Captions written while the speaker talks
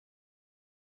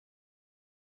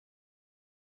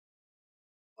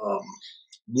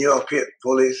New York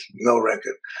police, no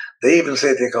record. They even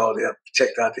said they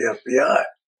checked out the FBI.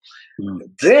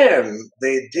 Then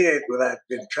they did what I've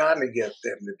been trying to get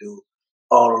them to do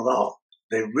all along.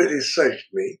 They really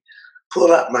searched me, pulled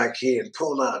out my key, and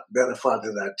pulled out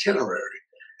Belafonte's itinerary.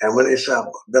 And when they saw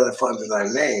Belafonte's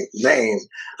name,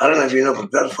 I don't know if you know,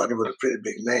 but Belafonte was a pretty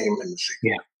big name in the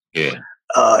 60s. Yeah.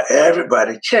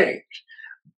 Everybody changed.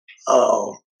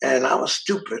 And I was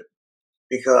stupid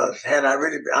because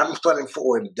I'm starting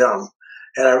forward dumb.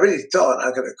 Had I really thought,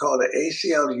 I could have called the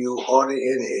ACLU or the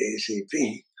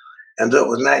NAACP, and though it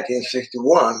was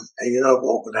 1961, and you know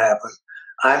what would happen,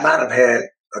 I might have had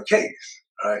a case,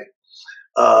 right?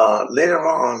 Later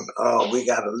on, we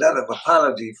got a letter of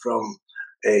apology from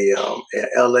a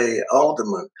LA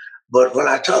alderman. But when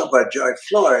I talk about George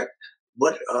Floyd,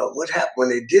 what happened when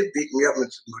they did beat me up and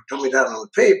threw me down on the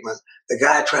pavement? The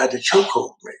guy tried to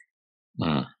chokehold me,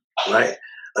 right?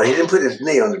 He didn't put his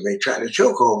knee under me, he tried to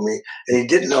chokehold me, and he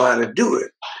didn't know how to do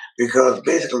it because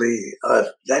basically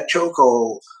that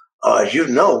chokehold, as you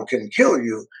know, can kill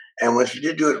you. And once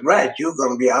you do it right, you're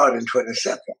going to be out in 20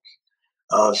 seconds.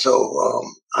 So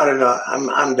I don't know.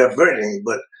 I'm diverting,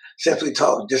 but simply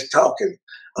just talking.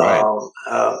 Right.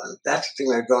 That's the thing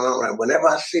that's going on. Right. Whenever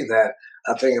I see that,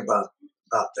 I think about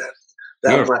that.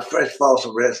 That was my first false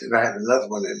arrest, and I had another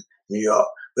one in New York.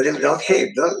 But don't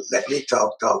let me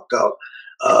talk.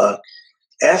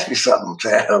 Ask me something,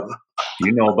 Tab.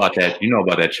 You know about that. You know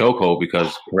about that chokehold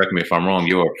because, correct me if I'm wrong,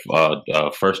 you're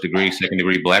first degree, second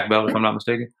degree black belt, if I'm not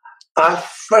mistaken. I'm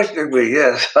first degree,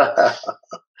 yes.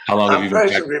 How long have you been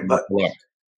practicing?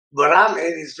 But I'm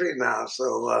 83 now,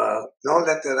 so don't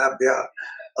let that up be out.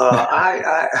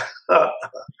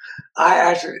 I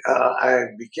actually I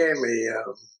became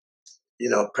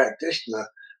a practitioner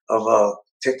of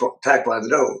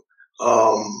Taekwondo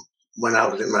when I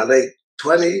was in my late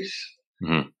 20s,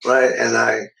 right? And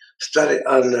I studied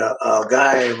under a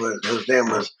guy whose name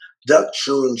was Duck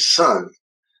Soon's son,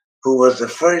 who was the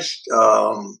first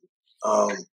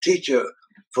teacher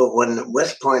for when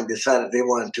West Point decided they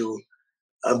wanted to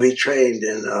be trained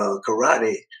in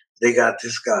karate. They got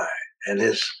this guy, and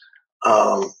his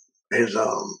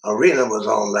arena was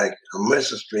on like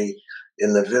Mercer Street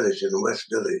in the village, in the West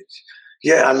Village.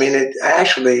 Yeah, I mean, it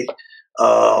actually,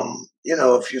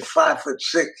 if you're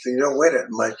 5'6" and you don't weigh that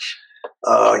much,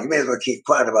 you may as well keep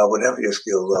quiet about whatever your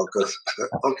skills are, because,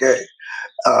 okay.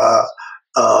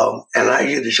 And I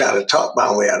used to try to talk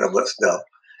my way out of what stuff.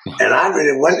 And I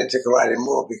really went into karate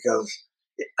more because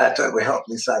I thought it would help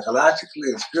me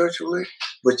psychologically and spiritually,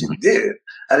 which it did.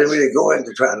 I didn't really go in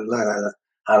to try to learn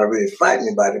how to really fight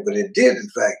anybody, but it did, in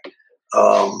fact,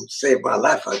 save my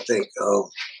life, I think.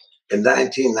 In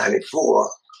 1994,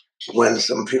 when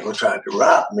some people tried to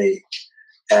rob me,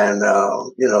 and,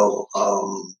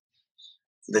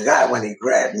 the guy, when he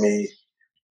grabbed me,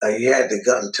 he had the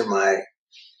gun to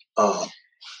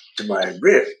my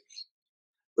rib,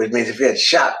 which means if he had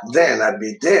shot then, I'd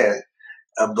be dead.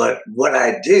 But what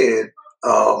I did,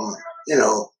 got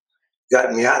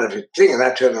me out of the thing, and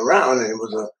I turned around, and it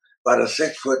was about a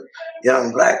 6-foot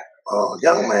young black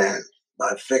young man,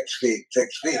 about 6 feet,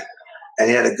 and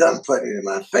he had a gun pointed in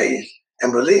my face.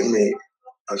 And believe me,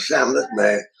 Sam, look,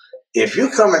 man, if you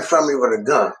coming from me with a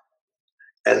gun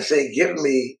and say, give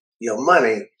me your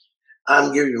money,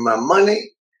 I'm giving you my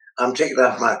money, I'm taking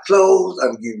off my clothes,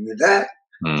 I'm giving you that.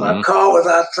 My car was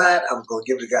outside, I was going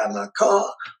to give the guy my car.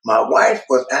 My wife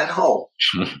was at home.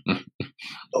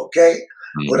 Okay?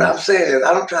 What I'm saying is,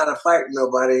 I don't try to fight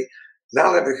nobody, not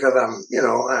only because I'm,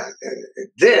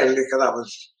 then because I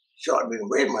was short and didn't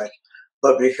weigh much,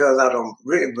 but because I don't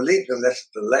really believe in that's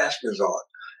the last resort.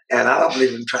 And I don't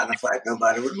believe in trying to fight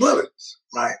nobody with bullets,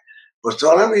 right? But the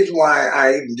only reason why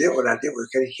I even did what I did was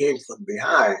because he came from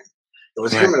behind. It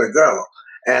was him and a girl.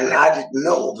 And I didn't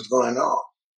know what was going on.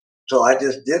 So I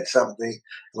just did something.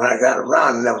 When I got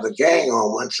around, and there was a gang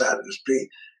on one side of the street,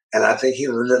 and I think he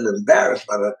was a little embarrassed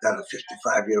by that a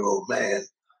 55-year-old man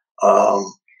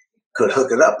could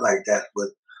hook it up like that.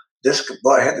 But this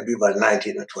boy had to be about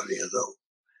 19 or 20 years old.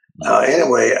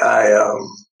 Anyway,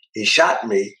 he shot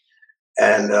me,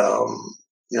 and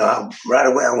right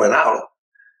away I went out,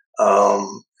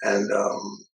 and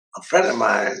a friend of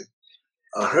mine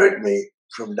heard me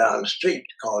from down the street,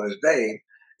 called his name,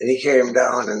 and he came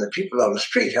down, and the people on the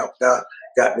street helped out,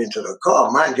 got me into the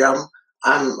car. Mind you,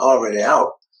 I'm already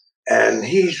out. And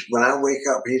when I wake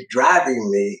up, he's driving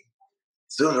me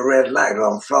through the red light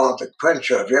on Florence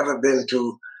Crenshaw. If you ever been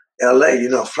to LA,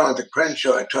 Florence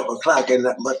Crenshaw at 12 o'clock, ain't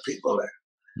that much people there.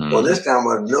 Well, this time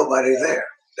was nobody there.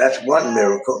 That's one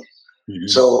miracle.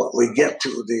 So we get to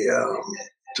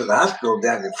the hospital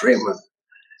down in Fremont,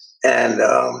 And,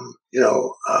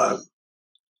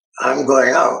 I'm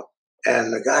going out,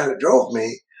 and the guy who drove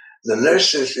me, the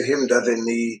nurse says to him, does he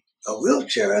need a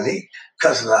wheelchair? And he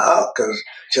cusses her out because it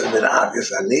should have been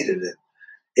obvious I needed it.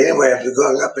 Anyway, after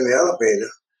going up in the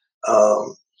elevator,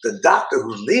 the doctor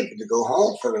who's leaving to go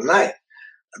home for the night,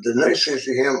 the nurse says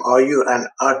to him, are you an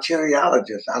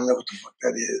arteriologist? I don't know what the fuck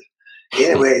that is.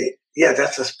 Anyway, yeah,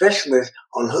 that's a specialist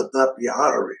on hooking up your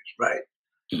arteries, right?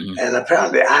 Mm-hmm. And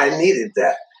apparently I needed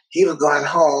that. He was going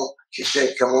home. She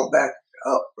said, come on back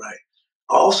up, right?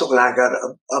 Also, when I got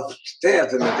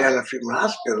upstairs in the Daniel Freeman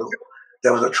Hospital,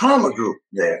 there was a trauma group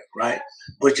there, right?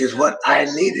 Which is what I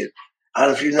needed. I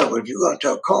don't know if you know, but if you go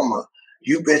into a coma,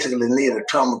 you basically need a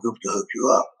trauma group to hook you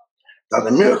up. Now,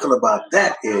 the miracle about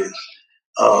that is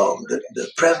the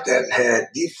president had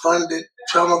defunded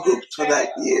trauma groups for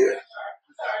that year.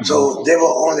 So they were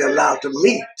only allowed to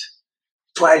meet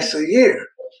twice a year.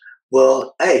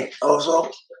 Well, hey,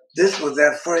 also, this was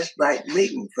their first night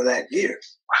meeting for that year.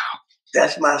 Wow.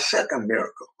 That's my second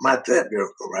miracle, my third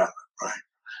miracle, rather, right?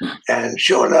 And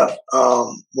sure enough,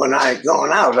 when I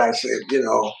gone out, I said,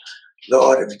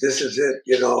 Lord, if this is it,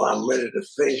 I'm ready to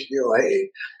face you.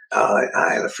 Hey,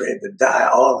 I ain't afraid to die,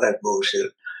 all that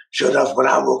bullshit. Sure enough, when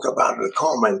I woke up out of the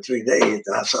coma in 3 days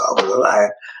and I saw I was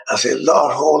alive, I said,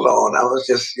 Lord, hold on. I was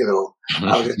just,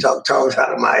 I was just talking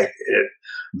out of my head.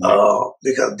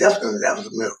 Because definitely that was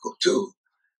a miracle too.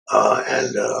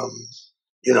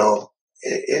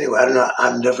 Anyway, I don't know,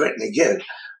 I've never written again,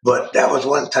 but that was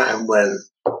one time when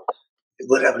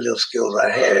whatever little skills I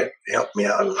had helped me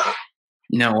out a lot.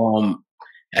 Now,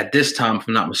 at this time, if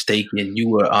I'm not mistaken, you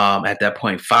were at that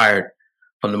point fired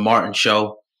from the Martin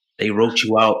show. They wrote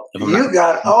you out. You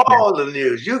got all the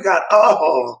news. You got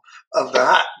all of the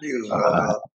hot news.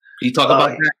 Can you talk about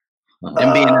that?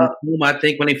 Them being in the room, I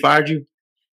think, when they fired you?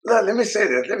 Let me say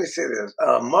this.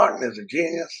 Martin is a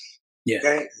genius. Yeah.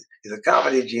 Okay? He's a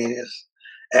comedy genius.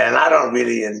 And I don't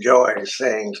really enjoy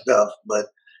saying stuff,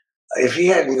 but if he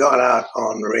hadn't gone out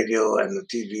on the radio and the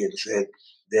TV and said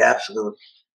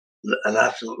an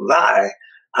absolute lie,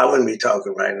 I wouldn't be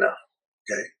talking right now.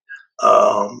 Okay?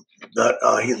 But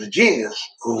he's a genius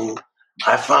who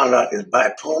I found out is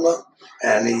bipolar,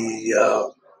 and he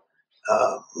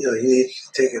needs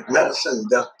to take his medicine and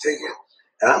doesn't take it.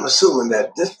 And I'm assuming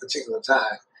that this particular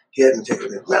time he hadn't taken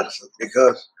his medicine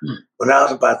because when I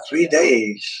was about 3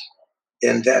 days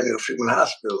in Daniel Freeman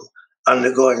Hospital,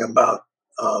 undergoing about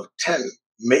 10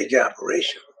 major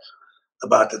operations,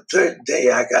 about the third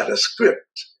day I got a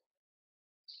script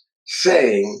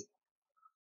saying,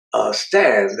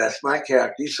 Stan, that's my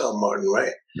character. You saw Martin,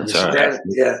 right?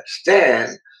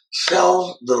 Stan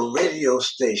sells the radio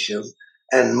station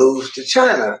and moves to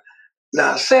China.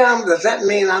 Now, Sam, does that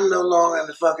mean I'm no longer in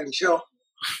the fucking show?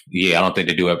 Yeah, I don't think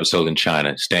they do episodes in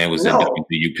China. Stan was in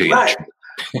WUP. Right,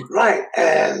 right.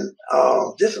 And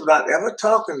just without ever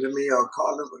talking to me or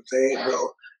calling him and saying, hey,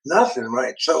 bro, nothing,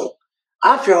 right? So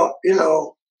I felt,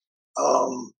 that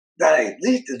I at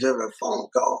least deserved a phone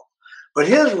call. But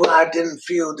here's why I didn't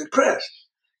feel depressed.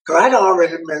 Because I'd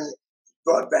already been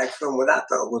brought back from what I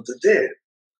thought was the dead.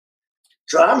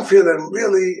 So I'm feeling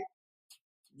really,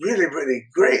 really, really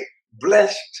great,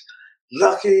 blessed,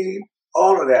 lucky,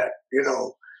 all of that,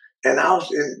 And I was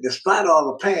despite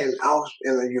all the pain, I was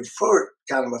in a euphoric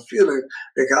kind of a feeling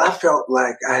because I felt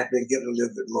like I had been given a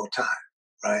little bit more time,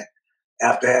 right?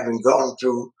 After having gone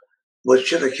through what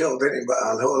should have killed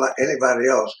anybody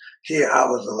else, here I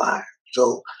was alive.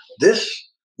 So this,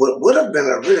 what would have been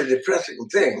a really depressing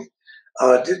thing,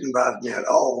 didn't bother me at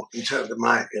all in terms of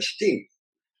my esteem.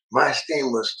 My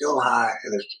esteem was still high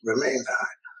and it remains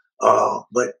high.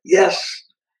 But yes,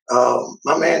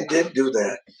 my man did do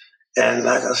that. And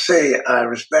like I say, I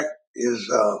respect he's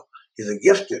a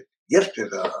gifted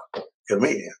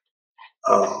comedian.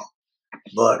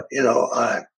 But,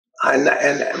 and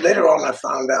later on I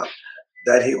found out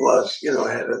that he was,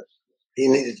 he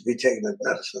needed to be taking his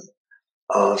medicine.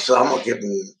 So I'm going to give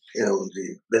him,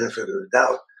 the benefit of the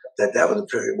doubt that was a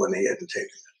period when he hadn't taken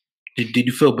it. Did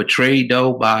you feel betrayed,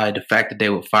 though, by the fact that they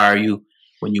would fire you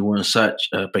when you were in such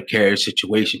a precarious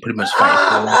situation, pretty much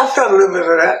fighting? I felt a little bit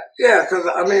of that, yeah, because,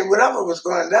 whatever was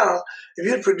going down, if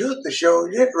you'd produced the show,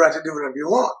 you had the right to do whatever you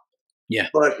want. Yeah.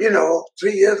 But, 3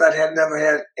 years, I had never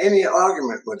had any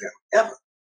argument with him, ever.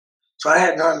 So I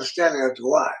had no understanding as to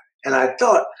why. And I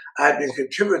thought I'd been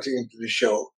contributing to the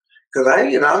show because I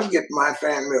was getting my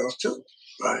fan mails too,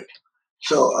 right?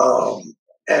 So,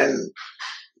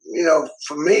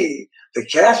 for me, the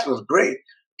cast was great.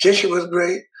 Tisha was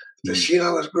great.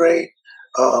 Sheena was great.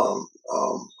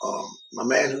 My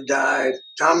man who died,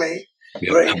 Tommy,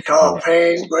 great. Carl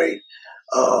Payne, great.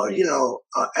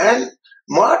 And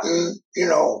Martin,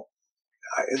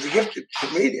 is a gifted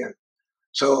comedian.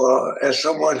 So as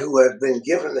someone who has been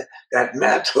given that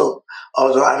mantle,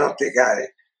 although I don't think I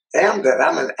am that,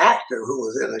 I'm an actor who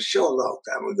was in a show a long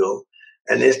time ago,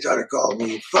 and they started calling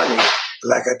me funny.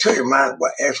 Like I tell you, my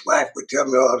ex-wife would tell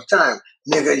me all the time,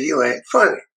 "Nigga, you ain't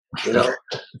funny," you know.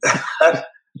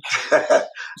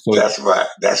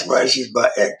 That's why she's my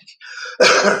ex.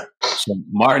 So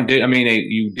Martin did. I mean,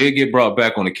 you did get brought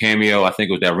back on a cameo. I think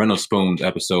it was that Reynolds Spoons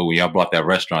episode when y'all brought that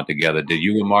restaurant together. Did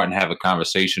you and Martin have a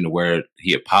conversation where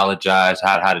he apologized?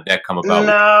 How did that come about?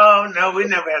 No, we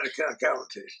never had a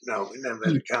conversation. No, we never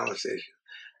had a conversation.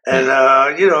 And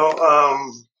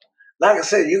like I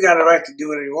said, you got a right to do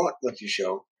whatever you want with your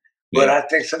show, but I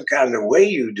think some kind of way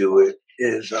you do it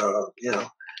is,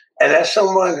 and as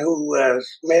someone who has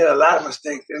made a lot of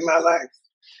mistakes in my life,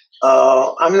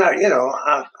 I'm not,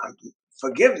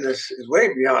 forgiveness is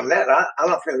way beyond that. I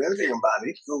don't feel anything about it.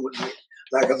 He's cool with me.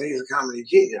 Like I said, he's a comedy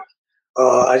genius.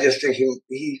 I just think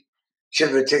he should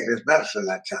have been taking his medicine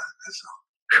that time. That's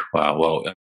all. Wow. Well,